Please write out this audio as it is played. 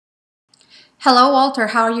Hello, Walter.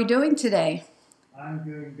 How are you doing today? I'm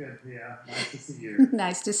doing good, Pia. Nice to see you.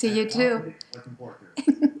 Nice to see And you too. healthy. Looking forward to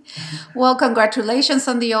it. Well, congratulations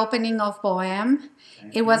on the opening of Boheme.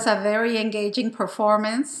 Thank It was you. a very engaging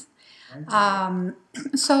performance. Thank you. Um,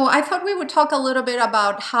 so I thought we would talk a little bit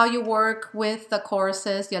about how you work with the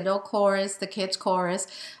choruses, the adult chorus, the kids chorus,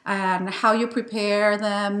 and how you prepare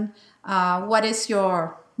them. What is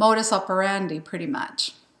your modus operandi, pretty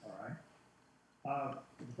much? All right.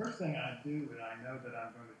 The first thing I do, and I know that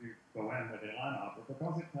I'm going to do Boheme with a line opera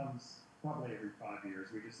because it comes probably every 5 years.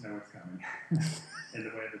 We just know it's coming in the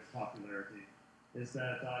way of its popularity. Is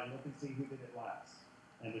that I look and see who did it last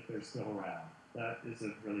and if they're still around. That is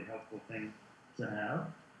a really helpful thing to have.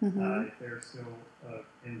 Mm-hmm. If they're still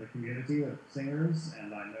in the community of singers,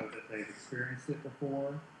 and I know that they've experienced it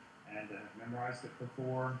before and have memorized it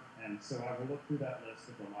before, and so I will look through that list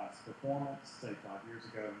of the last performance, say 5 years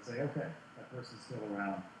ago, and say, okay, that person's still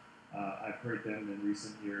around. I've heard them in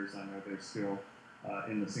recent years. I know they're still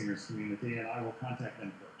in the singers community, and I will contact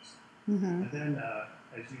them first. Mm-hmm. And then,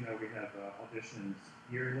 as you know, we have auditions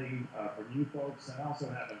yearly for new folks, and I also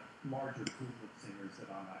have a larger pool of singers that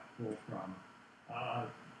I might pull from. Uh,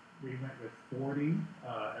 we went with 40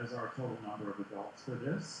 as our total number of adults for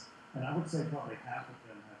this, and I would say probably half of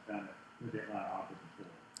them have done it with the Atlanta Opera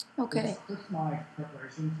before. Okay. Just my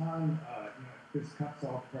preparation time, this cuts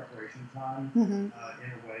off preparation time Mm-hmm.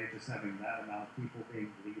 in a way, just having that amount of people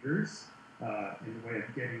being leaders in the way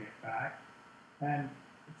of getting it back. And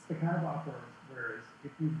it's the kind of opera whereas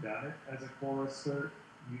if you've done it as a chorister,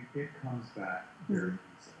 it comes back very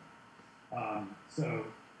easily. So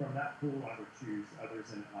from that pool, I would choose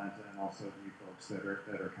others in Atlanta and also new folks that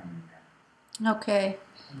are coming in. Okay.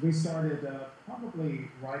 We started probably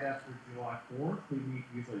right after July 4th. We meet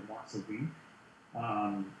usually once a week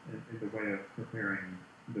in the way of preparing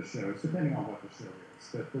the shows, depending on what the show is.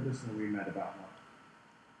 But for this one, we met about once.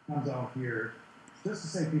 Comes out here just to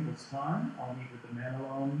save people's time. I'll meet with the men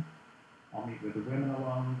alone. I'll meet with the women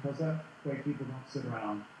alone, because that way people don't sit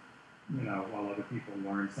around, while other people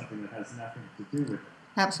learn something that has nothing to do with it.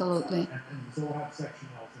 Absolutely. And so we'll have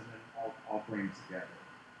sectionals, and then I'll bring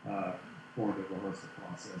together for the rehearsal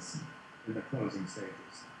process in the closing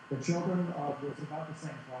stages. The children was about the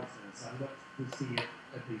same process. I looked to see if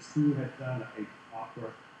at least who had done a opera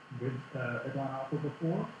with a done opera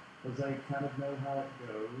before, because they kind of know how it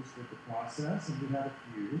goes with the process, and we had a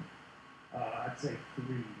few. I'd say 3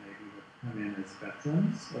 maybe have come in as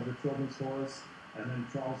veterans of the children's chorus, and then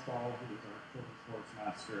Charles Ball, who was our children's chorus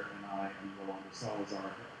master, and I and Rolanda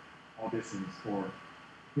Salazar auditions for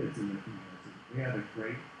kids in the community. We had a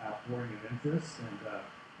great outpouring of interest, and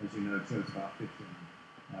as you know, chose about 15.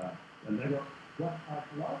 And they were, what I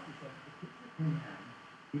loved is that the kids that came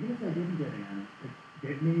in, even if they didn't get in, it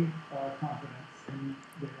gave me confidence in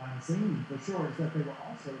the Atlanta scene for sure, is that they were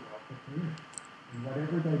also well prepared. And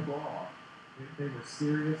whatever they brought, they were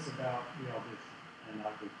serious about the audition, and I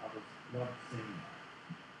was loved seeing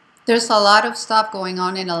that. There's a lot of stuff going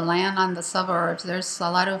on in Atlanta and the suburbs. There's a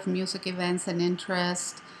lot of music events and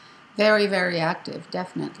interest. Very, very active,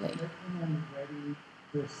 definitely. They came in ready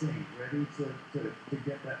to sing, ready to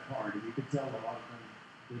get that part. And you could tell a lot of them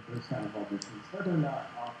did those kind of auditions, whether or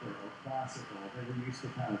not opera or classical. They were used to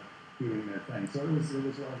kind of doing their thing. So it was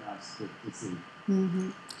really nice to see.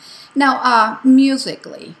 Mm-hmm. Now,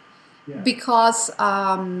 musically, Yeah. because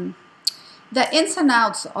the ins and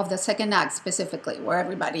outs of the second act specifically, where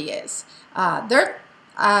everybody is, they're,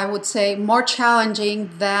 I would say, more challenging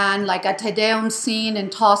than like a Te Deum scene in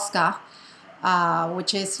Tosca,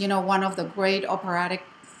 which is, one of the great operatic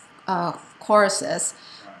choruses.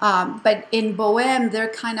 But in Boheme, they're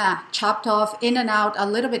kind of chopped off in and out, a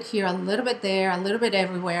little bit here, a little bit there, a little bit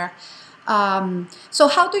everywhere. So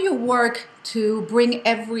how do you work to bring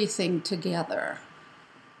everything together?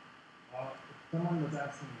 Someone was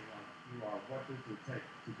asking me, like you are, what does it take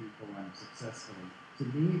to do Boheme successfully? To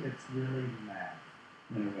me, it's really math,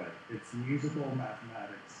 in a way. It's musical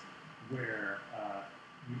mathematics, where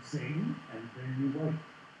you sing, and then you wait.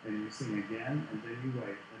 And you sing again, and then you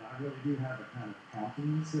wait. And I really do have a kind of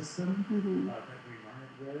counting system that we learn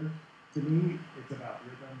it with. To me, it's about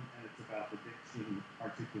rhythm, and it's about the diction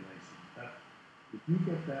articulation. If you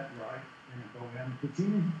get that right in a Boheme,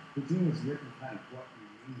 Puccini has written kind of what you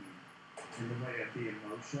need in the way of the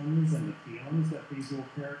emotions and the feelings that these little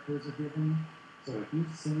characters are given. So if you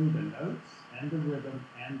sing the notes and the rhythm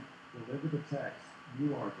and deliver the text,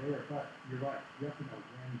 you are there. But you're right, you have to know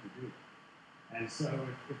when to do it. And so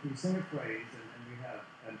if we sing a phrase and we have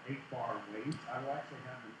an 8-bar wait, I will actually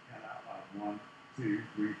have them count out loud 1, 2,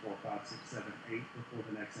 3, 4, 5, 6, 7, 8 before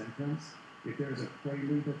the next entrance. If there's a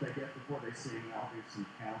prelude that they get before they sing, I'll do some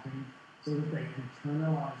counting so that they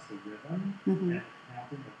internalize the rhythm and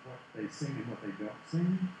counting of what they sing and what they don't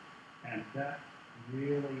sing, and that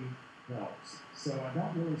really helps. So I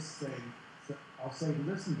don't really say, so I'll say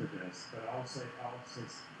listen to this, but I'll say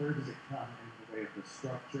where does it come in the way of the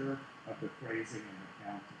structure of the phrasing and the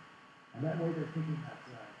counting, and that way they're thinking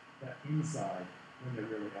that inside when they're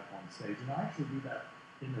really up on stage. And I actually do that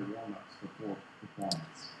in their warm-ups before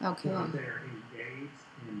performance. Okay. So that they're engaged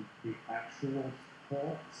in the actual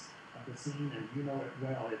pulse of the scene, and you know it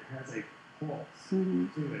well. It has a pulse to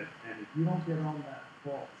it, and if you don't get on that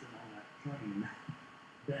pulse and on that train,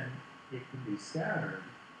 then it can be scattered,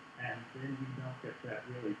 and then you don't get that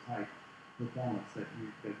really tight performance that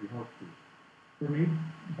you hope to. For me,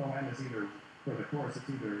 Boheme is either, for the chorus, it's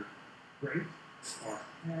either great or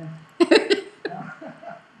there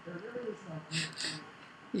really is no.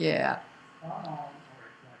 Yeah. Spot on, or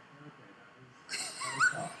it's like, okay, that was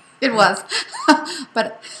tough. It was.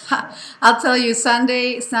 But I'll tell you,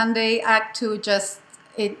 Sunday Act 2 just,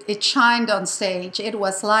 it shined on stage. It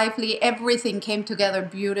was lively. Everything came together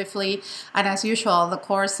beautifully. And as usual, the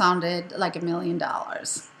chorus sounded like $1 million. I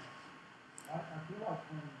feel like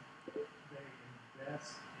when they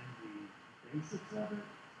invest in the basics of it,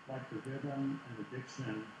 like the rhythm and the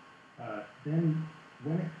diction, then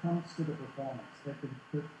when it comes to the performance, they can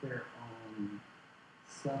put their own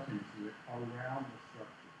stuff into it around the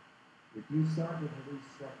structure. If you start with a loose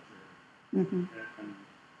structure, then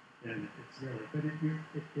it's really, but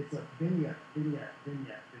it's a vignette,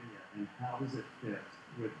 and how does it fit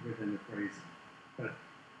within the phrasing? But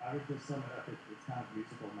I would just sum it up, it's kind of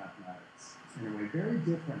musical mathematics in a way, very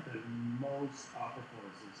different than most opera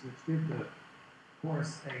choruses, which give the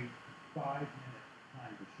chorus a 5-minute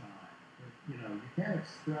time to shine. You know, you can't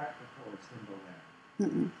extract the chorus from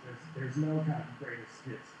Boheme. There's no kind of greatest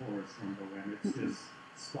hits chorus from Boheme. It's just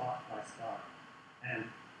spot by spot. And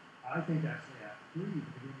I think actually Act 3, the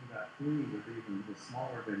beginning of Act 3, with even the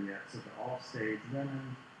smaller vignettes of the off-stage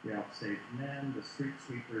women, the off-stage men, the street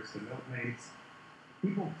sweepers, the milkmaids,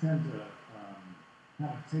 people tend to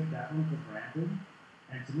kind of take that one for granted.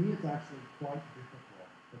 And to me, it's actually quite difficult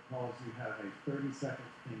because you have a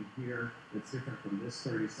 30-second thing here that's different from this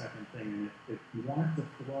 30-second thing. And if you want it to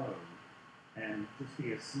flow and just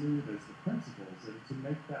be as smooth as the principles, and to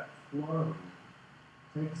make that flow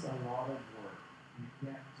takes a lot of work. You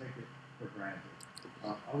can't take it for granted.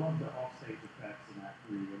 I love the offstage effects in Act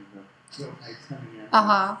 3 and the milkmaids coming in.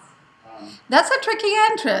 That's a tricky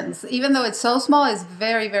entrance. Even though it's so small, it's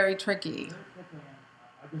very, very tricky. Very quickly,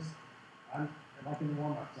 I'm like in the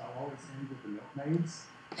warm-ups, I'll always end with the milkmaids.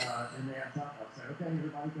 And they have time. I'll say, okay,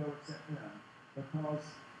 everybody go except them. Because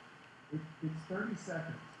it's 30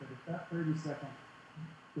 seconds, but if that 30 seconds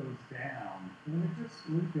goes down, then it just,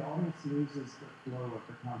 the audience loses the flow of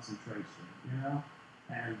the concentration, you know?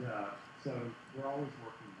 And so we're always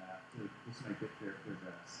working that to just make it their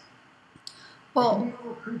best. Well, it can be a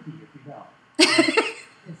little creepy if you don't.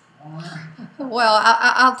 Well,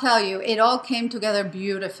 I'll tell you, it all came together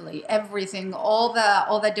beautifully. Everything, all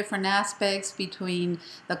the different aspects between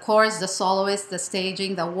the chorus, the soloist, the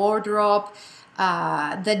staging, the wardrobe,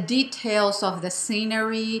 the details of the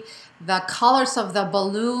scenery, the colors of the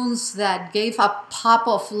balloons that gave a pop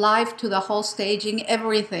of life to the whole staging,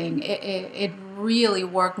 everything. It really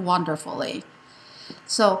worked wonderfully.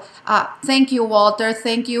 So thank you, Walter.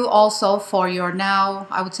 Thank you also for your now,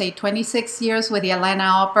 I would say, 26 years with the Atlanta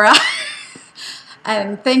Opera.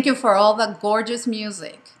 And thank you for all the gorgeous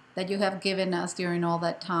music that you have given us during all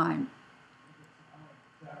that time.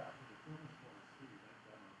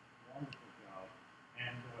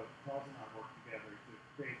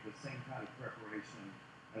 The same kind of preparation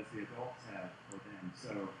as the adults had for them.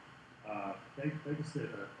 So they just did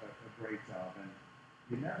a great job. And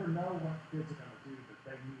you never know what kids are going to do, but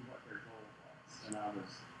they knew what their goal was. And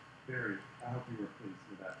I hope you were pleased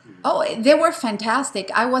with that too. Oh, they were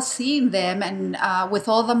fantastic. I was seeing them and with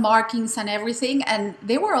all the markings and everything, and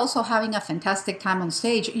they were also having a fantastic time on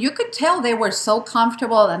stage. You could tell they were so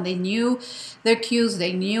comfortable and they knew their cues,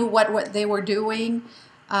 they knew what they were doing,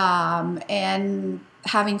 and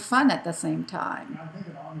having fun at the same time. And I think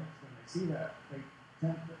an audience, when they see that,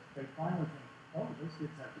 they finally think, oh, those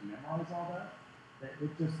kids have to memorize all that?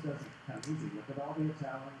 It just doesn't come easy. Look at all the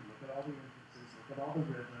Italian, look at all the emphasis, look at all the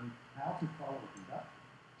rhythm, how to follow a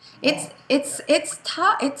conductor. It's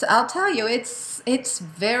tough. I'll tell you, it's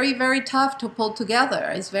very, very tough to pull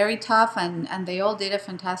together. It's very tough, and they all did a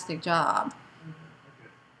fantastic job. Okay.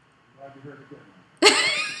 I'm glad you heard a good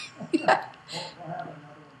one. Yeah. We'll have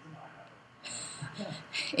another one tonight.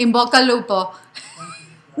 In Boca Lupo.